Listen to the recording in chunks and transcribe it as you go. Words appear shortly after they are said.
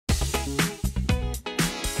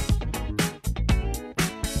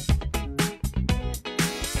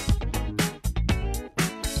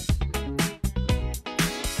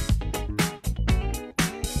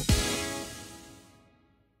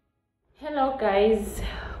Hello guys,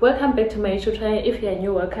 welcome back to my YouTube channel. If you are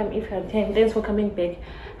new, welcome. If you are returning, thanks for coming back.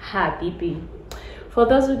 Habibi. For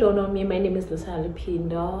those who don't know me, my name is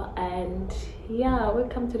Pindo, and yeah,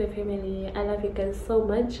 welcome to the family. I love you guys so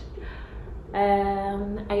much. I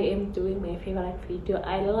am doing my favorite video.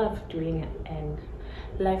 I love doing an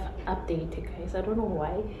life update, guys. I don't know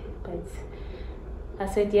why, but I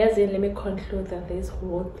said yes, and let me conclude this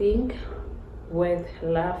whole thing with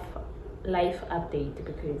life update,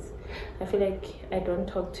 because I feel like I don't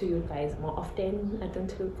talk to you guys more often. I don't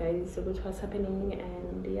tell you guys about what's happening,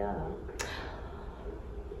 and yeah,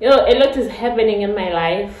 a lot is happening in my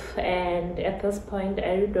life, and at this point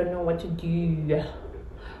I really don't know what to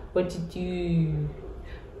do,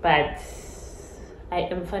 but I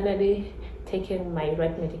am finally taking my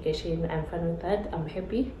right medication. I'm fine with that. I'm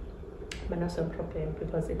happy, but not some problem,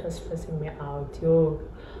 because it was stressing me out.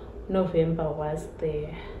 November was the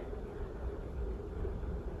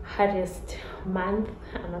hardest month,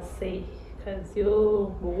 I must say, because and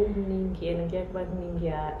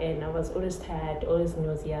I was always tired, always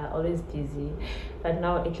nausea, always dizzy. But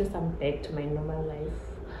now at least I'm back to my normal life.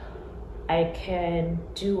 I can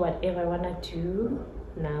do whatever I want to do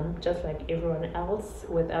now, just like everyone else,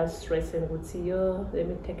 without stressing. Let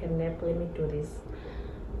me take a nap, let me do this,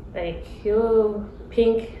 like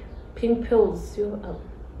pink pills,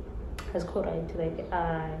 that's correct. Like,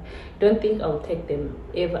 I don't think I'll take them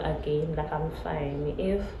ever again. Like, I'm fine.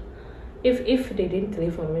 If they didn't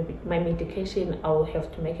deliver my medication, I'll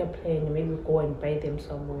have to make a plan, maybe go and buy them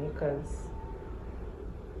somewhere, because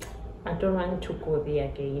I don't want to go there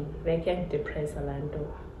again. Like, I'm depressed,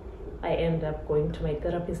 Orlando. I end up going to my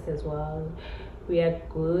therapist as well. We are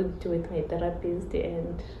good with my therapist,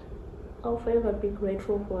 and I'll forever be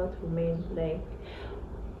grateful for what remains. Like,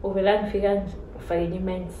 find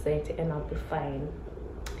mindset, and I'll be fine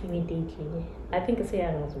immediately. I think it's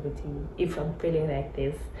if I'm feeling like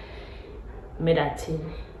this,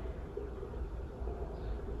 medicine.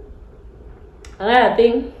 Another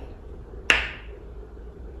thing,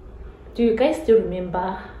 do you guys still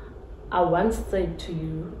remember I once said to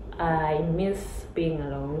you I miss being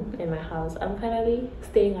alone in my house? I'm finally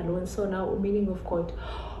staying alone, so now, meaning of God,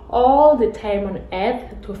 all the time on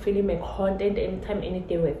earth to film my content anytime, any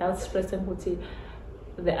day, without stressing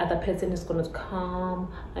the other person is gonna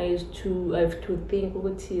come. I have to think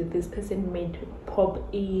what this person might pop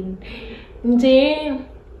in.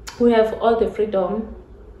 We have all the freedom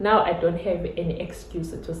now. I don't have any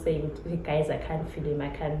excuse to say, guys, I can't film, I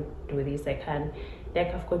can't do this, I can't.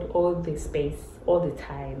 Like, I've got all the space all the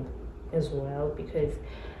time as well, because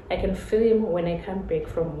I can film when I come back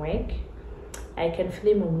from work. I can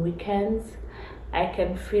film on weekends. I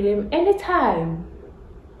can film anytime.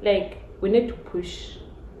 Like, we need to push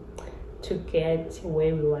to get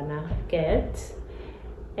where we wanna get,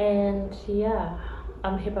 and yeah,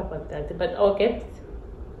 I'm happy about that. But I'll get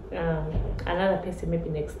another person maybe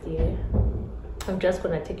next year. I'm just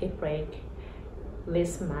gonna take a break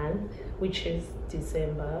this month, which is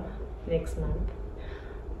December, next month.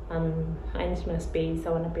 I need my space. I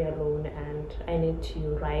want to be alone, and I need to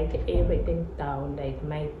write everything down, like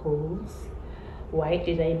my goals. Why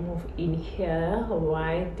did I move in here?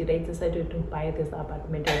 Why did I decide to buy this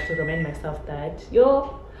apartment? I have to remind myself that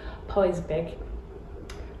power is back.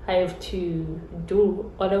 I have to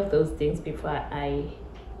do all of those things before I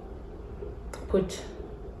put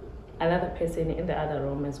another person in the other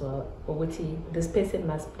room as well. This person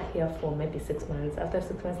must be here for maybe 6 months. After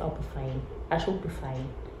 6 months, I'll be fine. I should be fine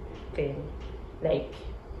then, like,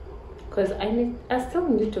 because I still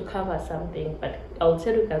need to cover something, but I'll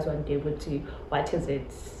tell you guys one day what is it,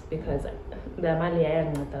 because the money I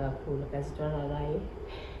am not guys, don't lie.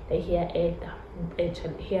 They hear it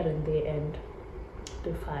here and there, and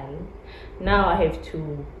be fine. Now I have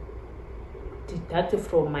to deduct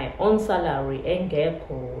from my own salary. At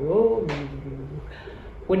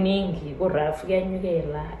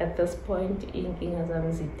this point,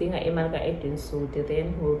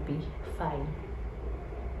 then we'll be fine.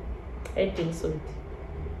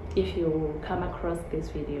 If you come across this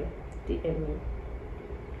video, DM me.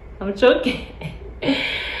 I'm joking.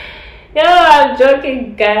 I'm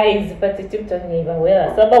joking, guys, but it's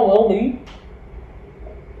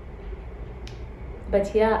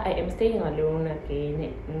but yeah, I am staying alone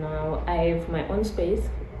again. Now I have my own space.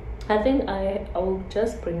 I think I will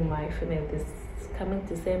just bring my family this coming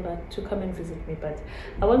December to come and visit me, but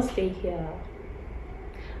I won't stay here.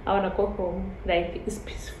 I want to go home. Like, it's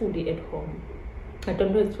peacefully at home. I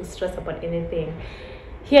don't know to stress about anything.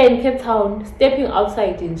 Here in Cape Town, stepping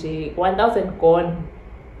outside in 1,000 gone.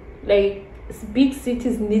 Like, big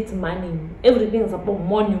cities need money. Everything is about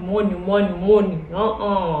money. I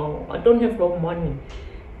don't have no money,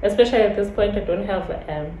 especially at this point. I don't have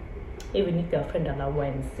even a girlfriend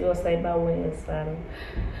allowance. Your cyberwares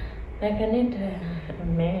like I need a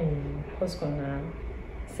man who's gonna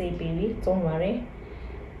say, baby, don't worry,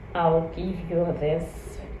 I'll give you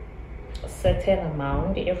this certain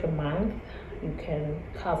amount every month. You can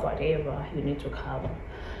cover whatever you need to cover,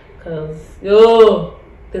 because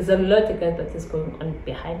there's a lot of guys that is going on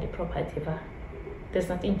behind the property. There's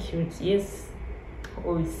nothing cute. Yes,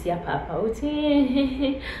 oh, see papa,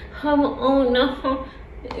 oh no,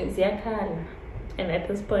 and at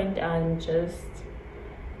this point I'm just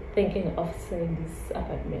thinking of selling this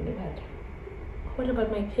apartment. But what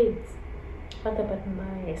about my kids? What about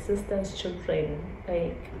my sister's children?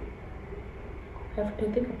 Like, I have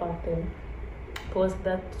to think about them, because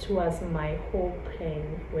that was my whole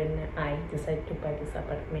plan when I decided to buy this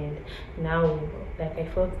apartment. Now, like, I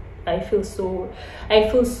feel so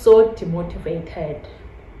demotivated.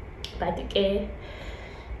 But okay,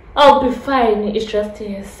 I'll be fine. It's just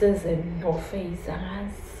a season of phase.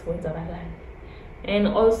 And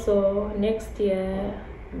also next year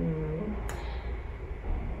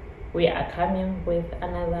we are coming with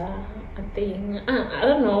another thing. I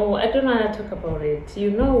don't know how to talk about it.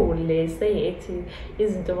 Let's say it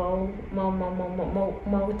isn't about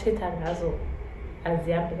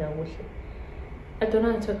I don't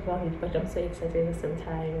know how to talk about it, but I'm so excited at the same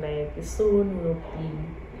time. Like, soon we'll be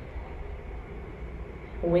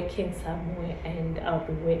working somewhere, and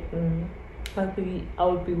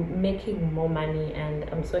I'll be making more money, and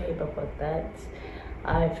I'm so happy about that.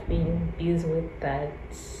 I've been busy with that.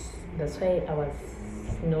 That's why I was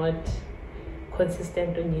not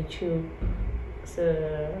consistent on YouTube.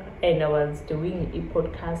 So, and I was doing a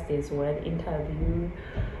podcast as well, interview.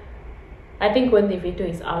 I think when the video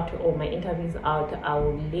is out or my interview is out,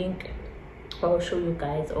 I'll show you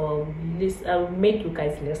guys, or I'll make you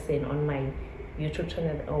guys listen on my YouTube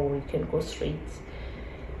channel, or you can go straight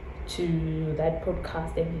to that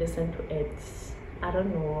podcast and listen to it. I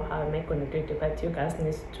don't know how am I gonna do it, but you guys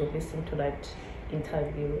need to listen to that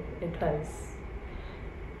interview. It was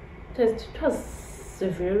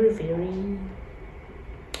very, very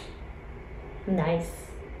nice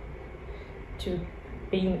to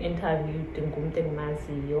being interviewed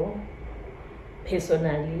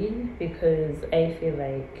personally, because I feel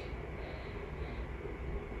like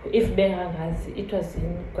if it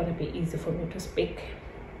wasn't gonna be easy for me to speak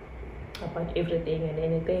about everything and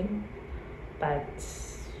anything, but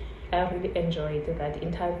I really enjoyed that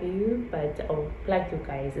interview. But I'll plug you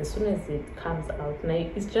guys as soon as it comes out. Now,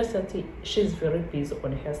 it's just that she's very busy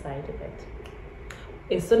on her side, but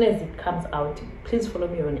as soon as it comes out, please follow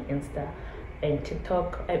me on Insta and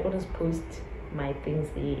TikTok. I always post my things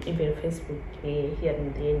there, even Facebook here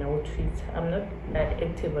and there. Now Twitter, I'm not that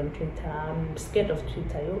active on Twitter. I'm scared of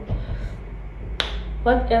Twitter.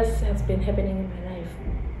 What else has been happening in my life?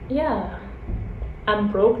 Yeah, I'm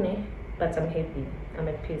broke now, but I'm happy. I'm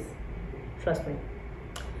at peace. Trust me,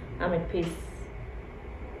 I'm at peace.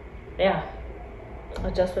 Yeah, I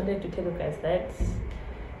just wanted to tell you guys that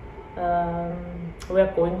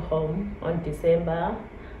we're going home on December.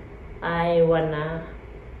 I wanna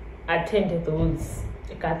attend those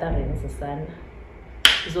gatherings,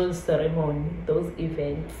 those ceremonies, those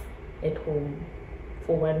events at home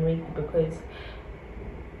for 1 week, because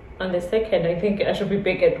on the 2nd I think I should be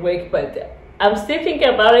back at work, but I'm still thinking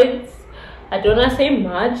about it. I don't want to say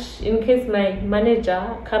much in case my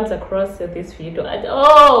manager comes across this video.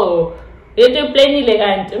 You didn't play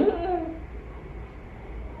elegant.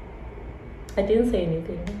 I didn't say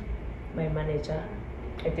anything. My manager,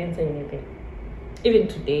 I didn't say anything. Even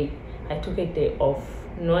today, I took a day off.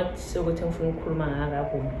 Not so good in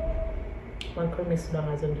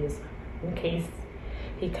case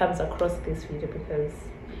he comes across this video, because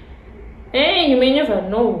hey, you may never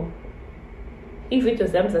know. If it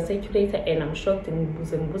was them as a circulator, and I'm shocked and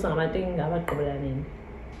sapila.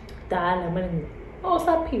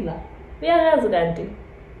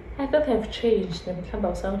 I thought I've changed. I'm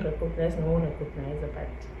sound recognize, no one recognize, but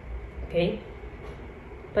okay.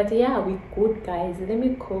 But yeah, we good, guys. Let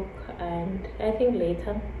me cook, and I think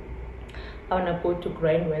later I wanna go to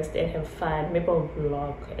Grand West and have fun. Maybe I'll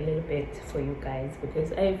vlog a little bit for you guys,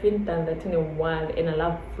 because I haven't done that in a while, and I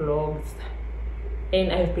love vlogs. And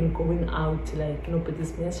I've been going out, like, but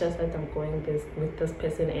this means just that I'm going with this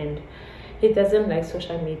person, and he doesn't like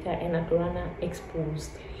social media, and I don't wanna expose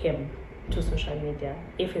him to social media.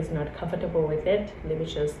 If he's not comfortable with it, let me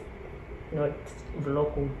just not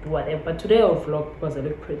vlog or do whatever. But today I'll vlog because I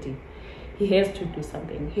look pretty. He has to do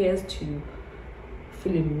something. He has to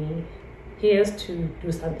film me. he has to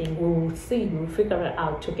do something. We'll see, we'll figure it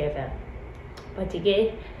out together. But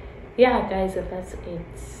again, yeah guys, that's it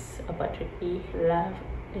about the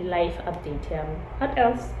life update. What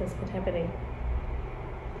else has been happening?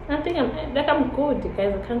 I think I'm good,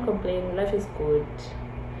 guys. I can't complain. Life is good.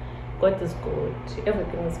 God is good.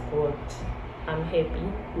 Everything is good. I'm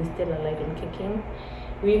happy. We're still alive and kicking.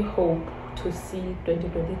 We hope to see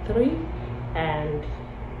 2023 and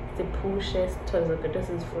the pushes towards the good. This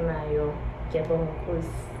is Funayo.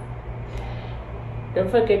 Don't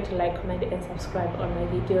forget to like, comment, and subscribe on my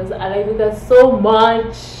videos. I like you guys so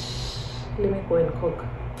much. Let me go and cook.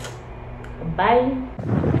 Bye.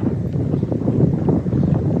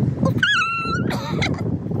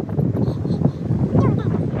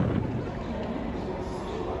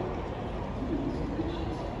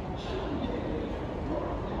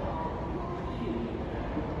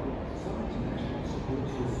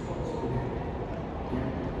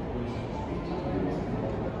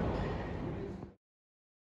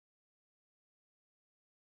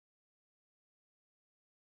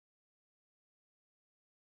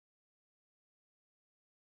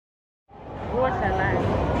 What a lie.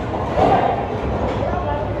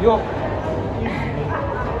 Yo.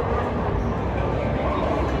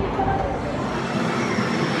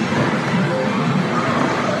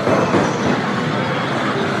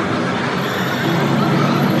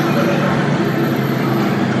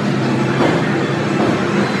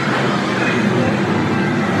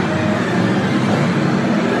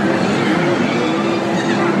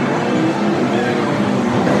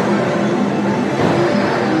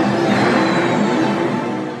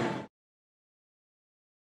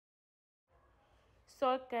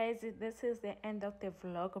 So guys, this is the end of the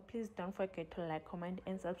vlog. Please don't forget to like, comment,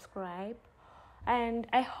 and subscribe. And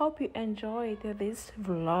I hope you enjoyed this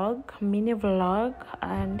vlog, mini vlog.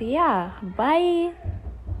 And yeah, bye.